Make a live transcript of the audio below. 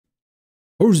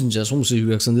Just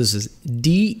and this is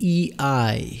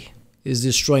DEI is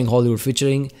destroying Hollywood,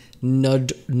 featuring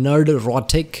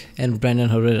Nerdrotic and Brandon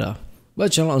Herrera.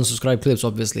 But channel unsubscribe clips,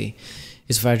 obviously.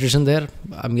 Is federation there?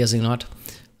 I'm guessing not.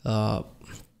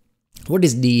 What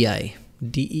is DEI?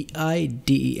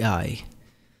 DEI.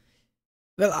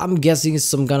 Well, I'm guessing it's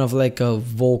some kind of like a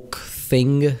woke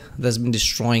thing that's been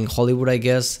destroying Hollywood, I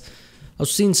guess. I've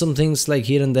seen some things like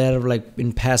here and there, like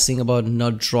in passing about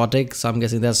Nerdrotic, so I'm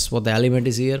guessing that's what the element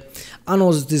is here. I don't know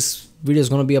what this video is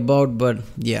going to be about, but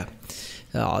yeah.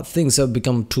 Things have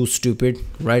become too stupid,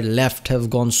 right? Left have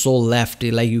gone so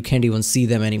lefty, like you can't even see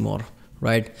them anymore,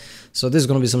 right? So there's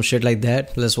going to be some shit like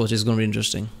that. Let's watch. It's going to be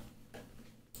interesting.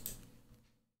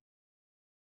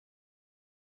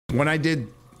 When I did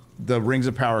the Rings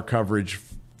of Power coverage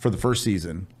for the first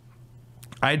season,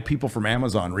 I had people from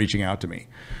Amazon reaching out to me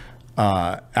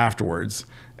afterwards,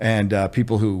 and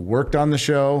people who worked on the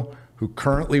show, who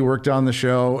currently worked on the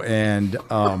show, and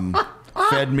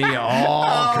fed me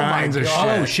all kinds of shit.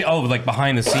 Oh, shit. Oh, like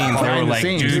behind the scenes. They were like,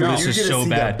 dude, this is so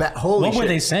bad. What were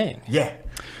they saying? Yeah.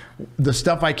 The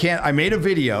stuff I can't. I made a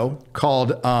video called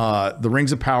The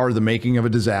Rings of Power, The Making of a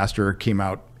Disaster. Came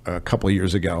out a couple of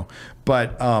years ago.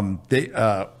 But they...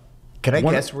 Can I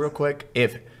guess real quick?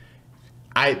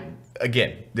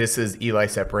 Again, this is Eli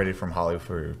separated from Hollywood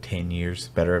for 10 years,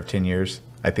 better of 10 years,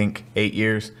 I think 8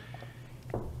 years.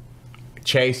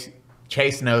 Chase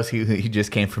knows he just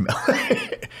came from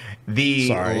the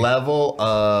level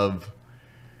of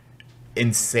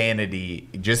insanity.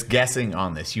 Just guessing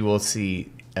on this, you will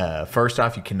see. First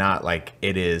off, you cannot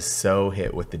it is so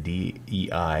hit with the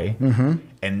DEI,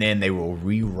 and then they will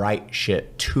rewrite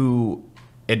shit to.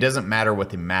 It doesn't matter what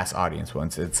the mass audience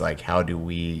wants. It's like, how do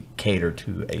we cater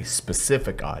to a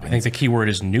specific audience? I think the key word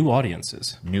is new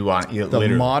audiences.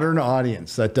 The modern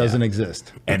audience that doesn't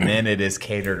exist. And then it is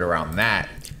catered around that.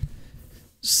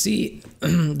 See,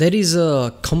 there is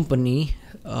a company,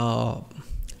 I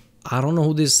don't know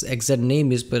who this exact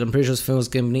name is, but I'm pretty sure it's a famous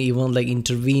company, even like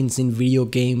intervenes in video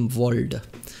game world.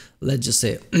 Let's just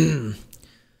say, whose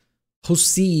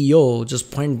CEO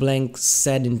just point blank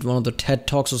said in one of the TED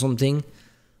Talks or something,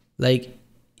 like,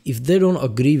 if they don't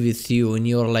agree with you in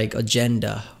your like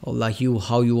agenda or like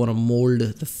how you want to mold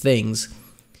the things,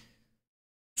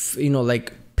 you know,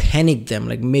 like panic them,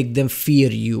 like make them fear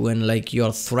you and like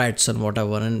your threats and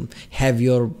whatever, and have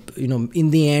your, you know, in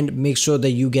the end make sure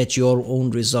that you get your own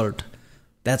result.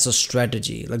 That's a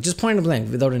strategy. Like, just point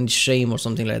blank without any shame or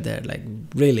something like that. Like,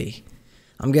 really,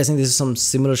 I'm guessing this is some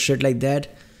similar shit like that.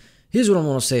 Here's what I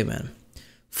want to say, man.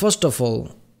 First of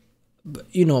all,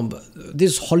 you know,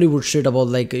 this Hollywood shit about,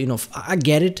 like, you know, I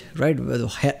get it, right?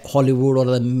 Hollywood or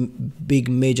the big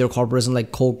major corporation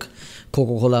like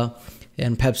Coca-Cola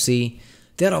and Pepsi,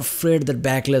 they're afraid that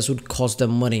backlash would cost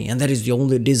them money, and that is the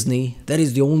only Disney. That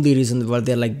is the only reason why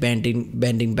they're like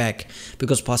bending back,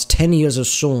 because past 10 years have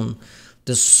shown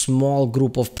the small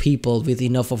group of people with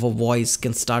enough of a voice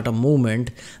can start a movement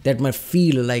that might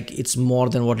feel like it's more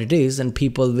than what it is, and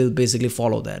people will basically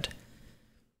follow that,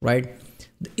 right?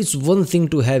 It's one thing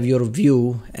to have your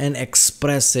view and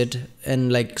express it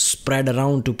and like spread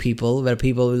around to people, where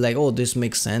people will like, oh, this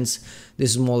makes sense,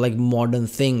 this is more like modern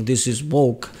thing, this is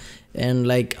woke, and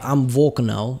like I'm woke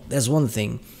now. That's one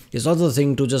thing. It's other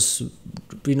thing to just,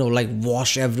 you know, like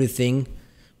wash everything,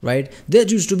 right?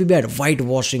 That used to be bad.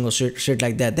 Whitewashing or shit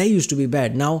like that, that used to be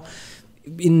bad. Now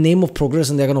in name of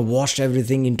progression, they're gonna wash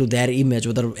everything into their image,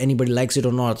 whether anybody likes it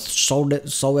or not.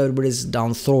 So everybody's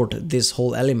down throat this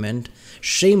whole element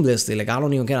shamelessly. Like, I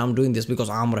don't even care, I'm doing this because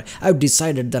I'm right. I've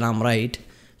decided that I'm right,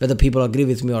 whether people agree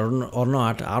with me or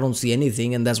not. I don't see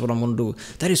anything, and that's what I'm gonna do.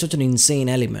 That is such an insane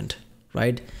element,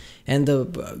 right? And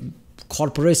the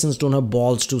corporations don't have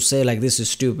balls to say like, this is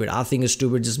stupid, I think it's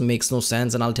stupid, just makes no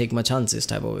sense, and I'll take my chances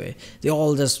type of way. They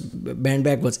all just bend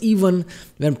backwards, even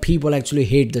when people actually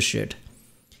hate the shit.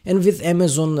 And with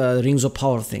Amazon Rings of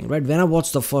Power thing, right? When I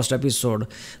watched the first episode,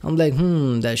 I'm like,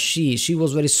 that she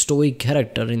was very stoic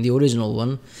character in the original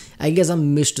one. I guess I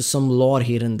missed some lore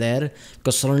here and there,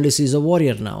 because suddenly she's a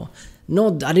warrior now. No,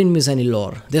 I didn't miss any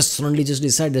lore. They suddenly just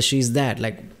decide that she's that.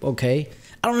 Like, okay.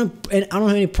 I don't have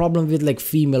any problem with like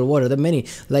female warrior. There are many.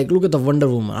 Like, look at the Wonder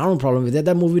Woman. I don't have a problem with that.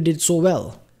 That movie did so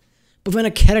well. But when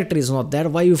a character is not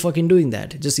that, why are you fucking doing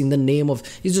that? Just in the name of,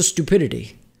 it's just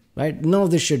stupidity, right? None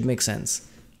of this shit makes sense.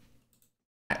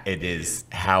 It is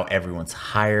how everyone's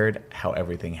hired, how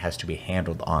everything has to be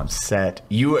handled on set.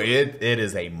 It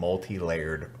is a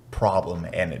multi-layered problem,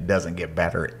 and it doesn't get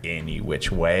better any which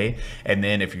way. And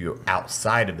then if you're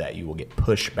outside of that, you will get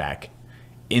pushback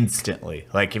instantly.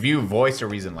 Like, if you voice a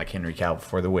reason like Henry Cavill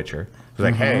for The Witcher, it's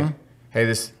like, hey,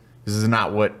 this is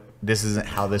not what this isn't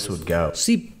how this would go.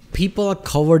 See, people are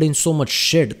covered in so much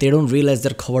shit. They don't realize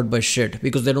they're covered by shit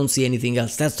because they don't see anything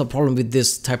else. That's the problem with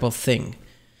this type of thing.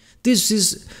 This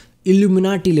is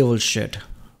Illuminati level shit.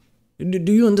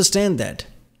 Do you understand that?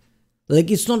 Like,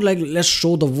 it's not like let's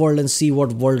show the world and see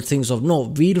what world thinks of.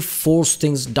 No, we'll force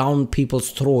things down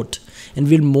people's throat and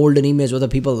we'll mold an image whether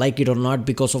people like it or not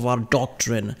because of our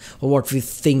doctrine or what we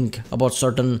think about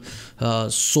certain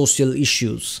social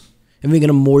issues. And we're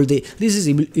gonna mold this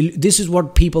is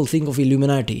what people think of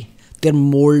Illuminati. They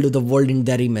mold the world in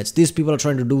their image. These people are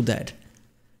trying to do that.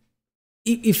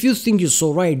 If you think you're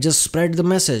so right, just spread the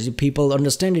message. If people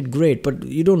understand it, great. But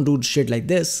you don't do shit like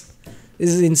this. This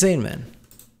is insane, man.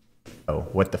 Oh,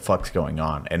 what the fuck's going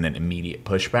on? And then immediate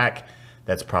pushback.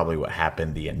 That's probably what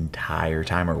happened the entire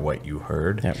time, or what you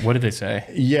heard. Yeah, what did they say?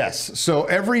 Yes. So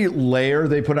every layer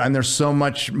they put on, there's so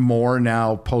much more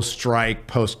now post-strike,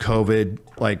 post-COVID,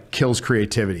 like kills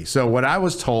creativity. So what I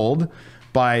was told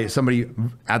by somebody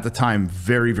at the time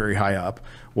very, very high up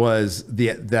was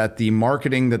that the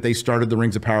marketing that they started the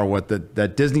Rings of Power with,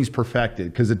 that Disney's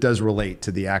perfected, because it does relate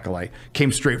to the Acolyte,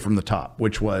 came straight from the top,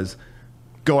 which was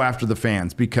go after the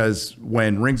fans. Because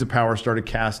when Rings of Power started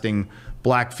casting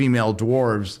black female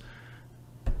dwarves,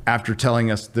 after telling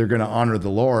us they're going to honor the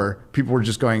lore, people were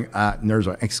just going,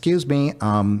 Nerdrotic, excuse me,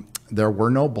 there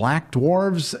were no black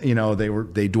dwarves. You know,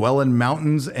 they dwell in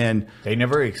mountains, and they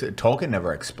never Tolkien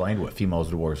never explained what female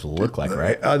dwarves look like,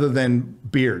 right? Other than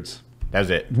beards. That's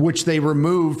it. Which they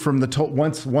removed from the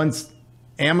once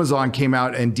Amazon came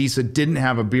out and Disa didn't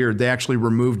have a beard, they actually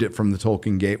removed it from the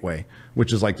Tolkien Gateway,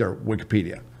 which is like their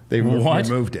Wikipedia. They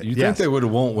removed it. You think they would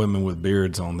want women with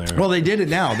beards on there? Well, they did it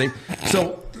now.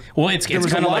 Well, it's there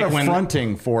was kind a of lot like of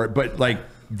fronting for it, but like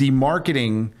the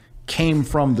marketing came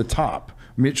from the top,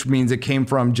 which means it came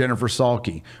from Jennifer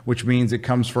Salke, which means it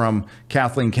comes from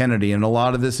Kathleen Kennedy, and a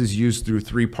lot of this is used through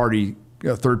third-party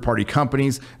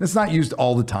companies. And it's not used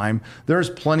all the time. There's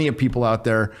plenty of people out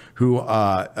there who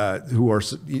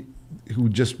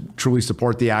just truly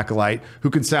support the Acolyte, who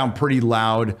can sound pretty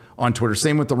loud on Twitter.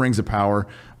 Same with the Rings of Power.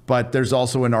 But there's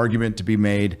also an argument to be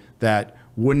made that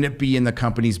wouldn't it be in the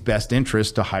company's best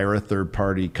interest to hire a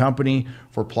third-party company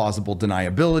for plausible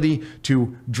deniability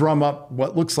to drum up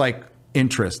what looks like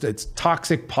interest? It's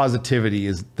toxic positivity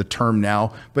is the term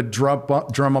now, but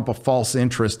drum up a false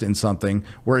interest in something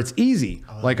where it's easy,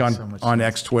 like on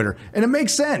X Twitter. And it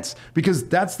makes sense because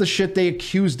that's the shit they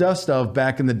accused us of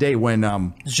back in the day when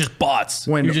it's just bots.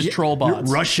 When you just troll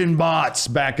bots. Russian bots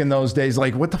back in those days.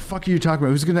 Like, what the fuck are you talking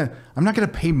about? I'm not gonna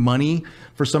pay money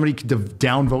for somebody to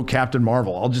downvote Captain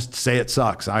Marvel. I'll just say it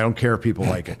sucks. I don't care if people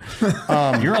like it.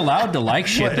 You're allowed to like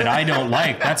shit that I don't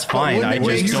like. That's fine. I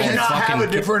just don't have a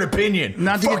different opinion.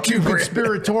 Not to get too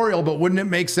conspiratorial, but wouldn't it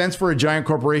make sense for a giant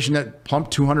corporation that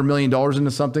pumped $200 million into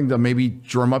something to maybe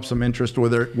drum up some interest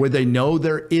where they know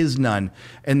there is none,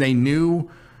 and they knew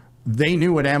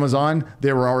at Amazon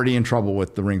they were already in trouble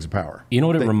with the Rings of Power. You know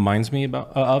what it reminds me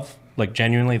of? Like,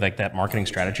 genuinely, like that marketing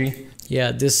strategy?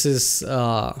 Yeah, this is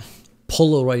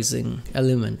polarizing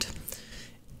element.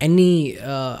 Any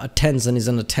attention is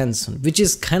an attention, which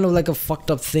is kind of like a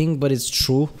fucked up thing, but it's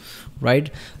true, right?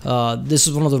 This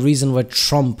is one of the reasons why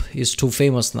Trump is too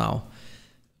famous now,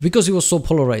 because he was so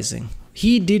polarizing.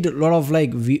 He did a lot of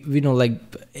like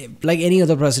any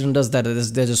other president does that.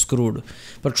 They're just screwed.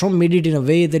 But Trump made it in a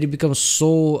way that it becomes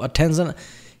so attention.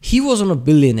 He wasn't a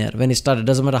billionaire when he started.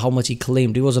 Doesn't matter how much he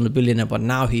claimed. He wasn't a billionaire, but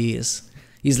now he is.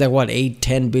 He's like what,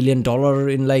 $8-10 billion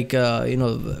in like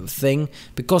thing,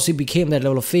 because he became that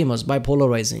level of famous by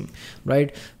polarizing,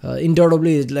 right?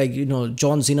 Indubitably, like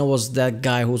John Cena was that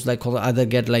guy who's like either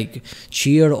get like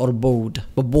cheered or booed,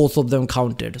 but both of them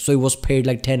counted. So he was paid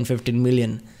like 10-15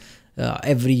 million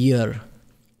every year,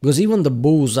 because even the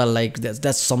boos are like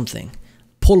that's something.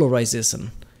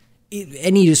 Polarization,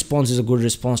 any response is a good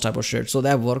response type of shit. So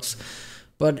that works.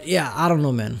 But yeah, I don't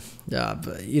know, man.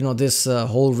 This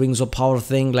whole Rings of Power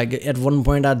thing, like at one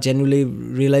point I genuinely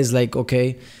realized like,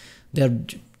 okay, they're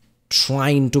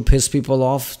trying to piss people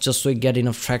off just so you get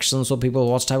enough traction so people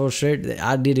watch type of shit.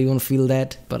 I didn't even feel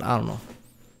that, but I don't know.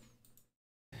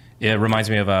 Yeah, it reminds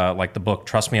me of like the book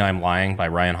Trust Me, I'm Lying by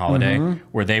Ryan Holiday,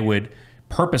 where they would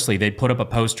purposely, they'd put up a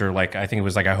poster, like I think it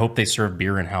was like, I hope they serve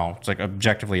beer in hell. It's like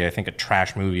objectively, I think a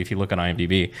trash movie if you look on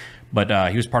IMDb.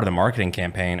 But he was part of the marketing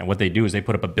campaign, and what they do is they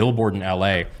put up a billboard in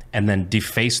LA and then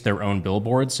deface their own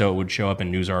billboard so it would show up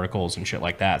in news articles and shit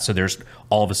like that. So there's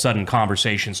all of a sudden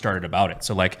conversation started about it.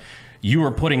 So like you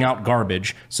are putting out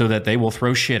garbage so that they will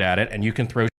throw shit at it and you can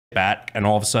throw shit back, and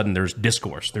all of a sudden there's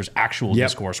discourse. There's actual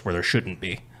discourse where there shouldn't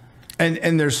be.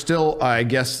 And there's still, I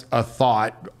guess, a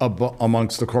thought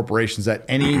amongst the corporations that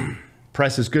any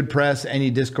press is good press, any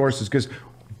discourse is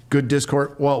good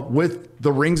discourse. Well, with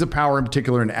the Rings of Power in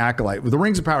particular and Acolyte, with the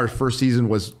Rings of Power's first season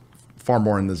was far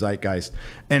more in the zeitgeist.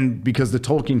 And because the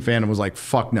Tolkien fandom was like,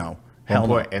 fuck no. Hell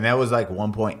no. And that was like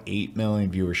 1.8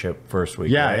 million viewership first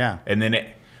week. Yeah, right? yeah. And then it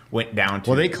went down to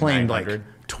Well, they claimed 900.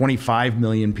 like 25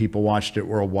 million people watched it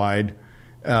worldwide.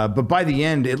 But by the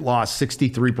end, it lost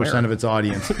 63% of its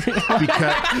audience.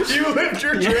 Because You lift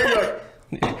your trigger.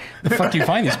 The fuck do you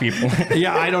find these people?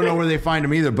 yeah, I don't know where they find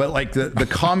them either. But like the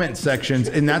comment sections,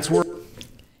 and that's where.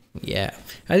 Yeah,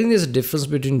 I think there's a difference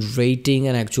between rating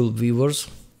and actual viewers.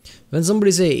 When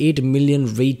somebody say 8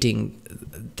 million rating,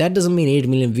 that doesn't mean 8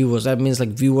 million viewers. That means like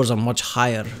viewers are much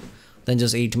higher than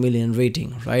just 8 million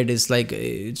rating, right? It's like,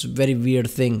 it's a very weird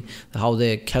thing how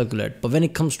they calculate. But when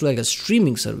it comes to like a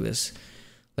streaming service,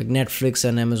 like Netflix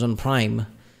and Amazon Prime,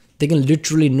 they can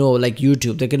literally know, like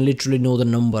YouTube, they can literally know the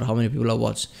number, how many people have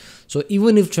watched. So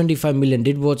even if 25 million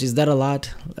did watch, is that a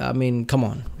lot? I mean, come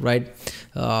on, right?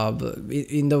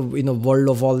 In the world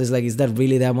of all this, like, is that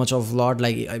really that much of a lot?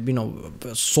 Like, you know,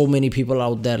 so many people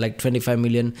out there, like 25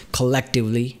 million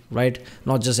collectively, right?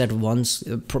 Not just at once.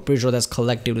 Pretty sure that's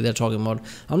collectively they're talking about.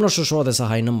 I'm not so sure that's a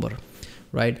high number,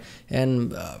 right?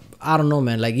 And I don't know,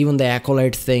 man. Like even the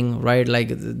Acolyte thing, right? Like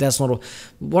that's not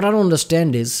what I don't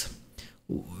understand is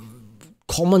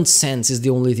common sense is the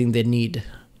only thing they need.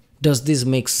 Does this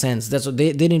make sense? That's what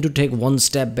they need to take one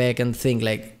step back and think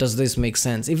like, does this make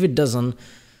sense? If it doesn't,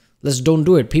 let's don't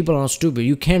do it. People are not stupid.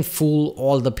 You can't fool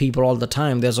all the people all the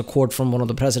time. There's a quote from one of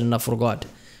the president I forgot,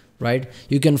 right?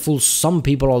 You can fool some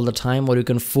people all the time, or you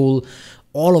can fool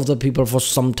all of the people for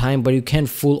some time, but you can't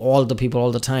fool all the people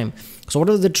all the time. So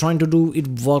whatever they're trying to do, it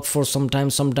worked for some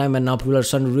time, and now people are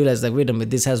starting to realize like, wait a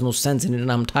minute, this has no sense in it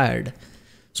and I'm tired.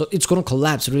 So it's going to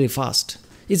collapse really fast.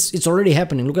 It's already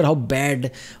happening. Look at how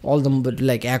bad all them,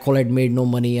 like Acolyte made no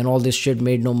money and all this shit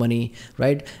made no money,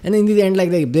 right? And in the end, like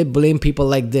they blame people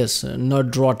like this,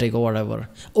 Nerdrotic or whatever.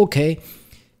 Okay,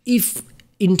 if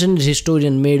internet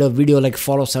historian made a video like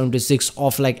Fallout 76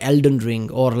 of like Elden Ring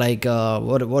or like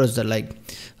what is that, like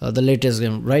the latest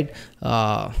game, right?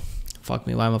 Fuck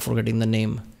me, why am I forgetting the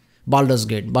name? Baldur's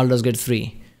Gate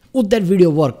 3. Would that video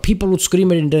work? People would scream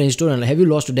at internet historian like, have you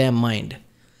lost your damn mind?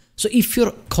 So if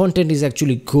your content is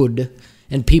actually good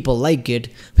and people like it,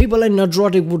 people like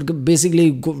Nerdrotic would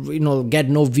basically go, you know, get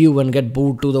no view and get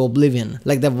booed to the oblivion.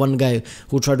 Like that one guy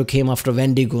who tried to came after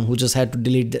Wendigoon who just had to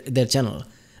delete their channel.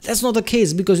 That's not the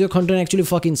case because your content actually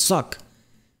fucking suck.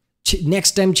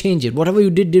 Next time change it. Whatever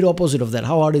you did opposite of that.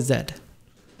 How hard is that?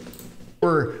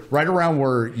 We're right around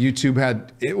where YouTube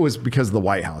had, it was because of the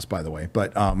White House, by the way,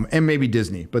 but and maybe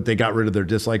Disney, but they got rid of their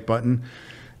dislike button.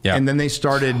 Yeah. And then they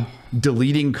started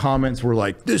deleting comments were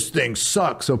like, this thing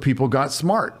sucks. So people got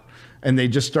smart. And they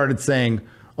just started saying,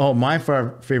 oh, my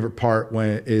favorite part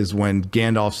is when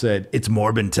Gandalf said, it's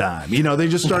Morbin time. You know, they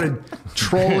just started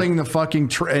trolling the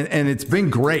fucking, and it's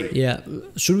been great. Yeah.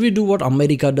 Should we do what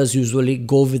America does usually?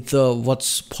 Go with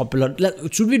what's popular?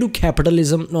 Should we do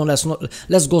capitalism? No, let's not.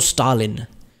 Let's go Stalin.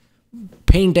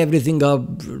 Paint everything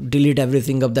up, delete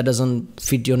everything up that doesn't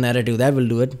fit your narrative. That will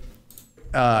do it.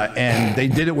 And they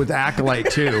did it with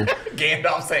Acolyte too.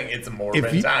 Gandalf saying it's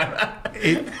Morbin time.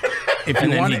 If And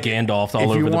you then want, he Gandalfed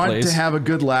all over the place. If you want to have a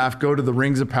good laugh, go to the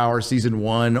Rings of Power season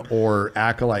 1 or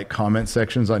Acolyte comment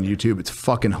sections on YouTube. It's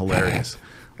fucking hilarious.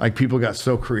 Like people got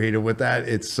so creative with that.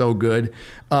 It's so good.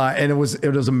 And it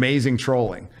was amazing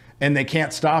trolling. And they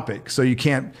can't stop it. So you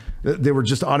can't, they were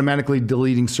just automatically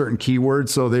deleting certain keywords.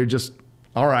 So they're just,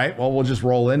 all right, well, we'll just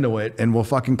roll into it and we'll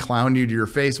fucking clown you to your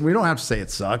face. We don't have to say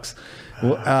it sucks.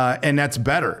 And that's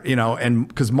better, you know, and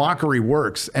because mockery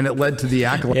works, and it led to the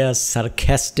Acolyte. Yes,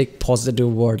 sarcastic,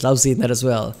 positive words. I've seen that as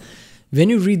well. When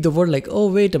you read the word like,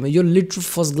 oh, wait a minute, your literal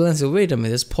first glance, wait a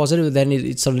minute, it's positive, then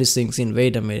it suddenly sinks in,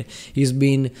 wait a minute. He's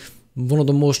been one of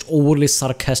the most overly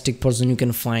sarcastic person you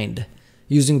can find,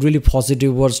 using really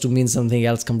positive words to mean something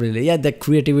else completely. Yeah, that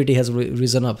creativity has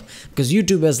risen up because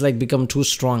YouTube has like become too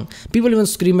strong. People even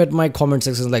scream at my comment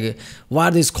sections like, why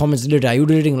are these comments deleted? Are you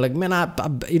deleting? Like, man, I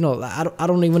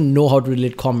don't even know how to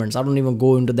delete comments. I don't even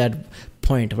go into that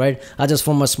point, right? I just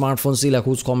from my smartphone see like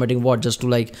who's commenting what, just to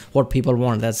like what people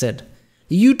want. That's it.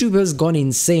 YouTube has gone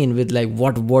insane with like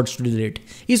what words to delete.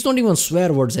 It's not even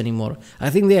swear words anymore. I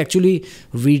think they actually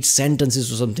read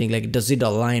sentences or something like, does it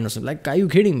align or something? Like, are you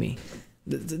kidding me?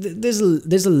 There's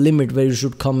a limit where you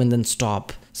should come and then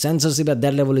stop. Censorship at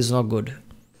that level is not good.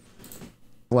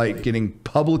 Like getting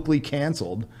publicly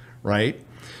canceled, right?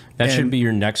 That should be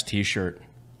your next T-shirt.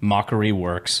 Mockery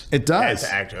works. It does.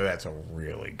 That's a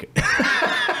really good.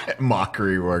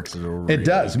 Mockery works. It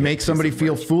does make somebody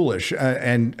feel foolish,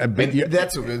 and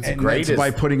that's great. That's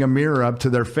by putting a mirror up to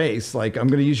their face. Like, I'm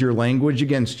going to use your language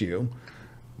against you,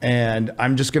 and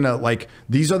I'm just going to, like,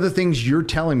 these are the things you're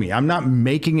telling me. I'm not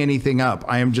making anything up.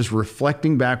 I am just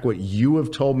reflecting back what you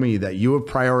have told me, that you have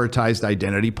prioritized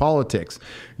identity politics.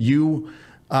 You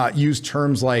use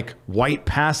terms like white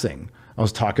passing. I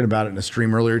was talking about it in a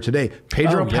stream earlier today.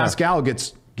 Pedro Pascal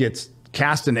gets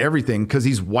cast in everything because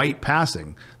he's white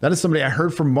passing. That is somebody I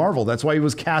heard from Marvel. That's why he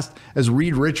was cast as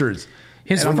Reed Richards.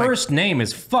 His first name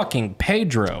is fucking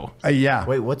Pedro. Yeah.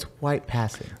 Wait, what's white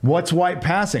passing? What's white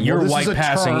passing? You're white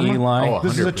passing, Eli.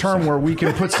 This is a term where we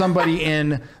can put somebody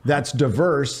in that's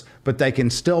diverse, but they can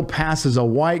still pass as a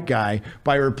white guy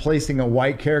by replacing a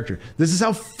white character. This is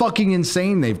how fucking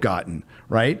insane they've gotten,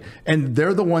 right? And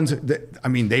they're the ones that, I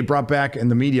mean, they brought back, and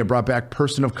the media brought back,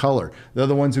 person of color. They're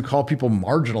the ones who call people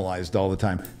marginalized all the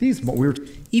time. These weird.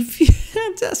 If you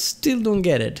just still don't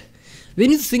get it, when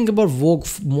you think about woke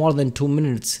more than 2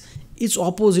 minutes, it's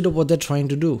opposite of what they're trying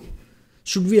to do.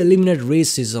 Should we eliminate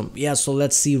racism? Yeah, so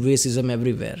let's see racism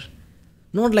everywhere.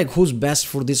 Not like who's best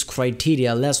for this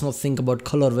criteria. Let's not think about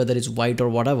color, whether it's white or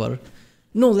whatever.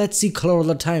 No, let's see color all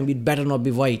the time. It better not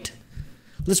be white.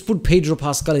 Let's put Pedro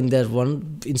Pascal in that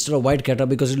one instead of white character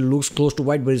because it looks close to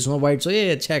white, but it's not white. So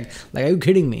yeah, check. Like, are you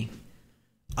kidding me?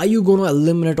 Are you going to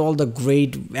eliminate all the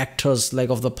great actors like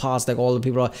of the past, like all the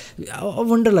people? I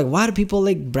wonder, like, why are people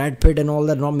like Brad Pitt and all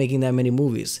that not making that many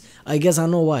movies? I guess I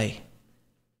know why.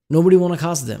 Nobody want to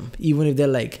cast them, even if they're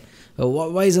like,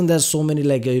 why isn't there so many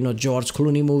like George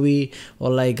Clooney movie or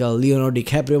like a Leonardo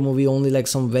DiCaprio movie? Only like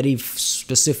some very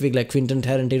specific like Quentin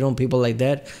Tarantino, people like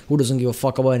that who doesn't give a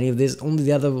fuck about any of this. Only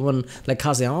the other one like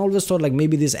casting. I always thought like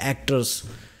maybe these actors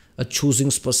are choosing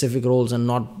specific roles and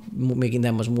not making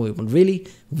that much movie. But really,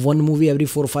 one movie every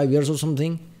 4 or 5 years or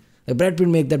something. Like Brad Pitt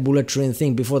make that Bullet Train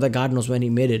thing before that. God knows when he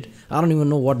made it. I don't even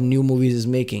know what new movies he's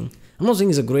making. I'm not saying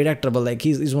he's a great actor, but like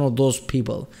he's one of those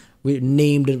people we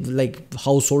named like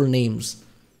household names.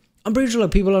 I'm pretty sure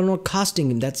like people are not casting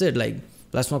him. That's it. Like,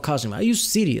 let's not cast him. Are you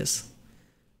serious?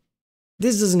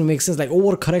 This doesn't make sense. Like,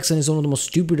 overcorrection is one of the most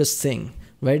stupidest thing.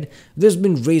 Right? There's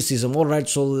been racism. All right,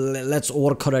 so let's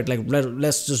overcorrect. Like,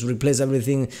 let's just replace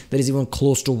everything that is even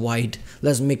close to white.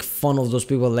 Let's make fun of those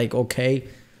people. Like, okay,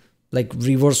 like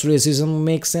reverse racism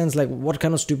makes sense. Like, what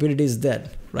kind of stupidity is that?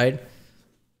 Right? We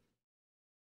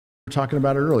were talking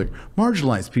about it earlier.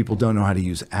 Marginalized people don't know how to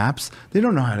use apps. They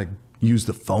don't know how to use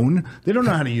the phone. They don't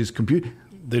know how to use computer.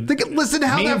 They can listen to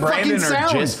how that fucking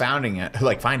sounds. Just finding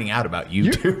out about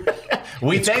YouTube.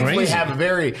 We thankfully have a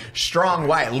very strong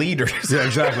white leaders. Yeah,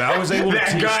 exactly. I was able to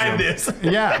teach guide them. this.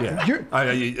 Yeah.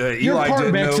 Eli part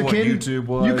didn't Mexican. know what YouTube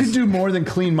was. You could do more than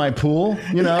clean my pool,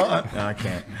 you know? No, I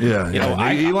can't. Yeah.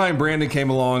 Eli and Brandon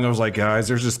came along. I was like, guys,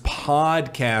 there's this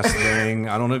podcast thing.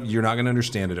 I don't know. You're not going to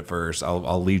understand it at first.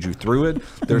 I'll lead you through it.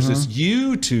 There's this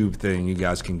YouTube thing you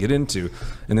guys can get into.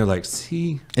 And they're like,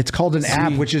 see. It's called an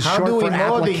app, which is short for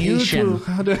application.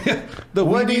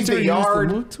 What is the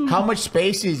yard? How much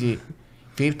space is it?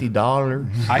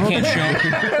 $50. I can't show.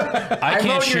 I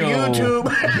can't show your YouTube.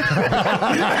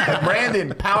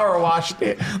 Brandon power washed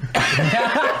it.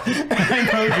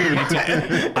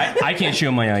 I can't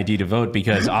show my ID to vote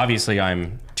because obviously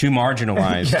I'm too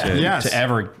marginalized to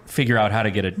ever figure out how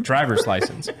to get a driver's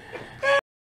license.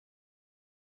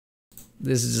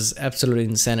 This is just absolute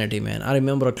insanity, man. I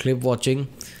remember a clip watching.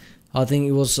 I think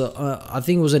it was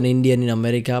an Indian in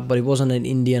America, but it wasn't an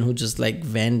Indian who just like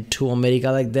went to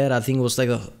America like that. I think it was like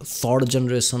a third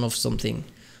generation of something.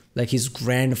 Like his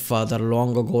grandfather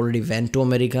long ago already went to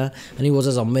America, and he was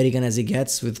as American as he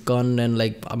gets with gun, and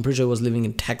like I'm pretty sure he was living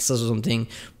in Texas or something.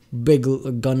 Big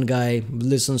gun guy,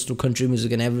 listens to country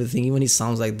music and everything. Even he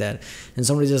sounds like that. And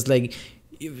somebody just like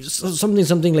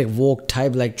something like woke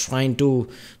type, like trying to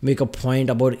make a point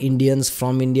about Indians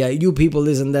from India. You people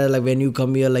this and that, like when you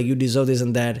come here, like you deserve this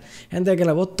and that. And they're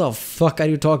like, what the fuck are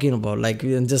you talking about? Like,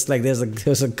 and just like there's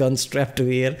a gun strapped to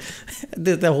here.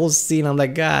 The whole scene, I'm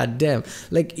like, god damn.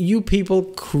 Like, you people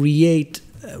create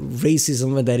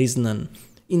racism where there is none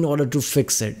in order to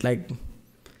fix it. Like,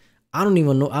 I don't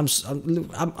even know.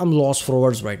 I'm lost for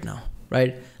words right now.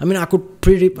 Right? I mean, I'm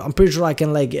pretty sure I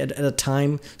can like at a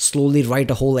time slowly write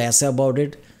a whole essay about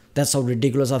it. That's how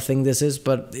ridiculous I think this is.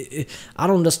 But I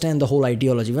don't understand the whole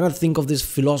ideology. When I think of this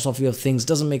philosophy of things, it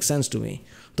doesn't make sense to me.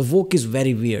 The woke is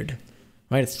very weird,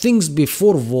 right? Things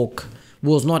before woke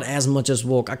was not as much as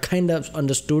woke. I kind of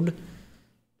understood,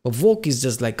 but woke is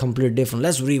just like completely different.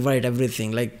 Let's rewrite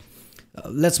everything. Like,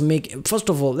 first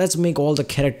of all, let's make all the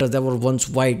characters that were once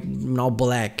white now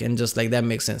black, and just like that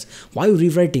makes sense. Why are you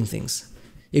rewriting things?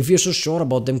 If you're so sure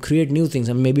about them, create new things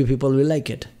and maybe people will like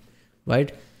it,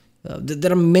 right?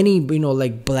 There are many,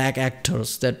 like black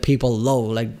actors that people love.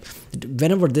 Like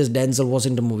whenever this Denzel was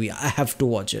in the movie, I have to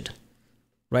watch it,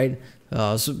 right?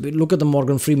 So look at the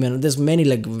Morgan Freeman. There's many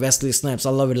like Wesley Snipes.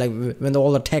 I love it. Like when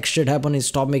all the tech shit happened, he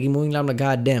stopped making movies. I'm like,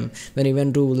 God damn. When he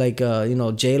went to like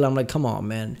jail, I'm like, come on,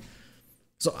 man.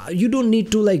 So you don't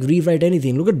need to like rewrite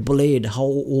anything. Look at Blade, how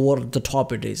over the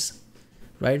top it is,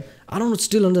 right? I don't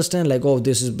still understand like, oh,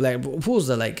 this is black. Who's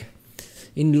the like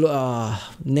in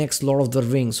next Lord of the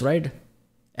Rings, right?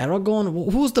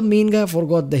 Aragorn. Who's the main guy? I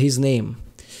forgot his name.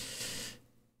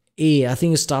 I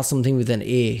think it starts something with an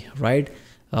A, right?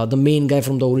 The main guy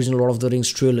from the original Lord of the Rings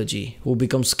trilogy who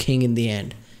becomes king in the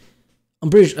end.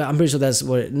 I'm pretty sure that's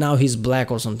what, now he's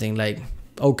black or something. Like,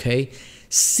 okay.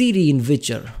 Ciri in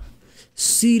Witcher.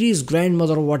 Ciri's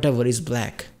grandmother or whatever is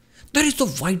black. That is the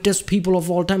whitest people of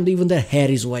all time. Even their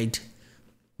hair is white,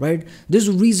 right? There's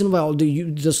a reason why all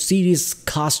the series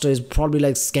caster is probably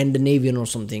like Scandinavian or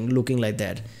something, looking like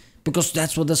that, because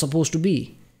that's what they're supposed to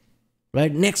be,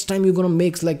 right? Next time you're gonna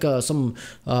make like some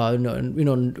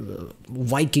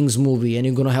Vikings movie, and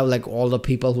you're gonna have like all the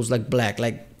people who's like black.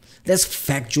 Like that's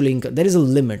factually there is a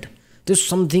limit. There's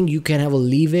something you can have a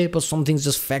leeway, but something's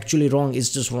just factually wrong. It's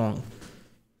just wrong.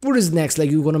 What is next?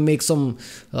 Like you're gonna make some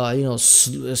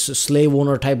slave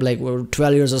owner type, like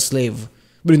 12 years a slave,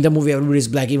 but in the movie everybody's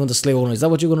black, even the slave owner. Is that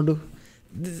what you're gonna do?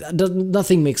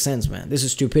 Nothing makes sense, man. This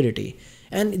is stupidity,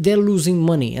 and they're losing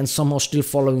money and somehow still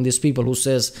following these people who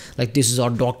says like this is our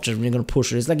doctrine, we're gonna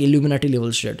push it. It's like Illuminati level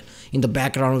shit in the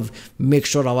background. Make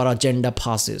sure our agenda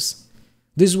passes.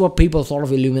 This is what people thought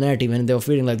of Illuminati when they were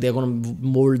feeling like they're gonna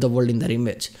mold the world in their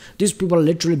image. These people are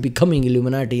literally becoming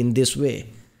Illuminati in this way.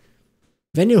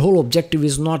 When your whole objective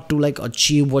is not to like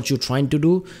achieve what you're trying to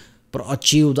do, but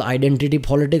achieve the identity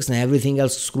politics and everything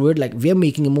else, screw it. Like we're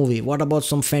making a movie. What about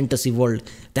some fantasy world?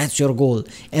 That's your goal.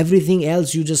 Everything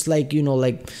else you just like,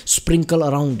 like sprinkle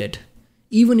around it.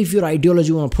 Even if your ideology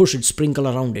you want to push it, sprinkle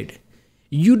around it.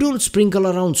 You don't sprinkle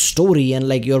around story and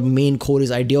like your main core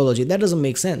is ideology. That doesn't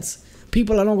make sense.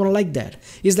 People are not going to like that.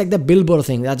 It's like the Bill Burr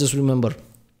thing. I just remember.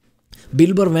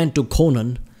 Bill Burr went to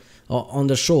Conan on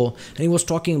the show, and he was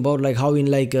talking about like how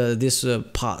in like this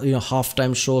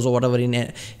halftime shows or whatever in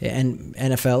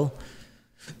NFL,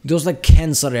 there was like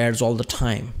cancer ads all the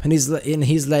time, and he's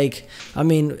like, I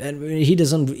mean, and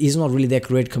he's not really that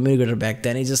great communicator back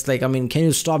then. He's just like, I mean, can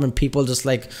you stop? And people just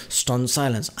like stunned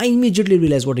silence. I immediately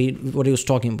realized what he was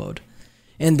talking about.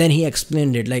 And then he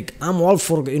explained it like, I'm all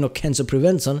for cancer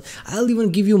prevention. I'll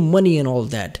even give you money and all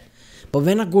that. But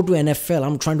when I go to NFL,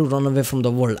 I'm trying to run away from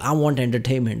the world. I want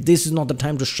entertainment. This is not the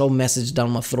time to shove message down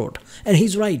my throat. And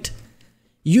he's right.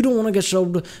 You don't want to get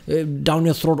shoved down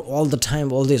your throat all the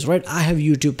time, all this, right? I have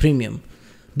YouTube Premium.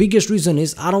 Biggest reason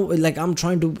is I'm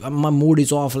trying to, my mood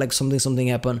is off, like something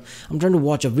happened. I'm trying to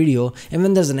watch a video, and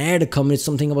when there's an ad coming, it's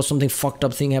something about something fucked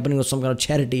up thing happening or some kind of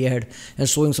charity ad and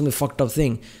showing something fucked up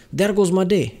thing. There goes my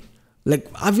day. Like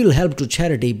I will help to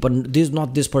charity, but this is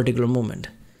not this particular moment.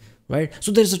 Right?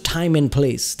 So there's a time and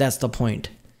place. That's the point.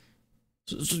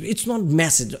 So it's not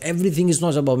message. Everything is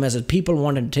not about message. People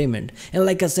want entertainment. And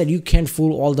like I said, you can't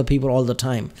fool all the people all the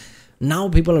time. Now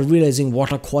people are realizing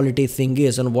what a quality thing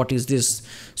is and what is this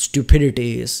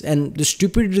stupidity is. And the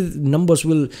stupidity numbers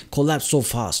will collapse so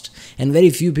fast. And very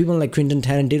few people like Quentin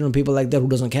Tarantino and people like that who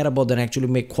doesn't care about that actually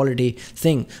make quality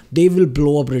thing. They will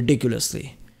blow up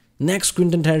ridiculously. Next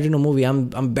Quentin Tarantino movie,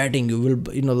 I'm betting you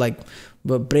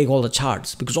will break all the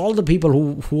charts, because all the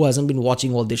people who hasn't been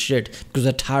watching all this shit because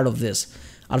they're tired of this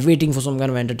are waiting for some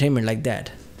kind of entertainment like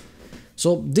that.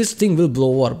 So this thing will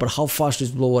blow over, but how fast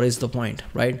it blow over is the point,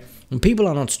 right? And people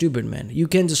are not stupid, man. You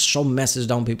can just shove message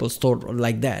down people's throat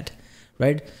like that,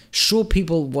 right? Show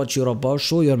people what you're about,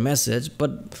 show your message,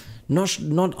 but not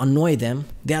annoy them.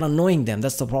 They are annoying them.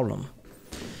 That's the problem.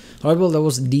 Alright, well, that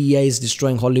was DEI is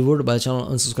Destroying Hollywood by the channel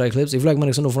Unsubscribe Clips. If you like my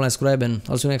next one, don't forget to subscribe, and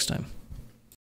I'll see you next time.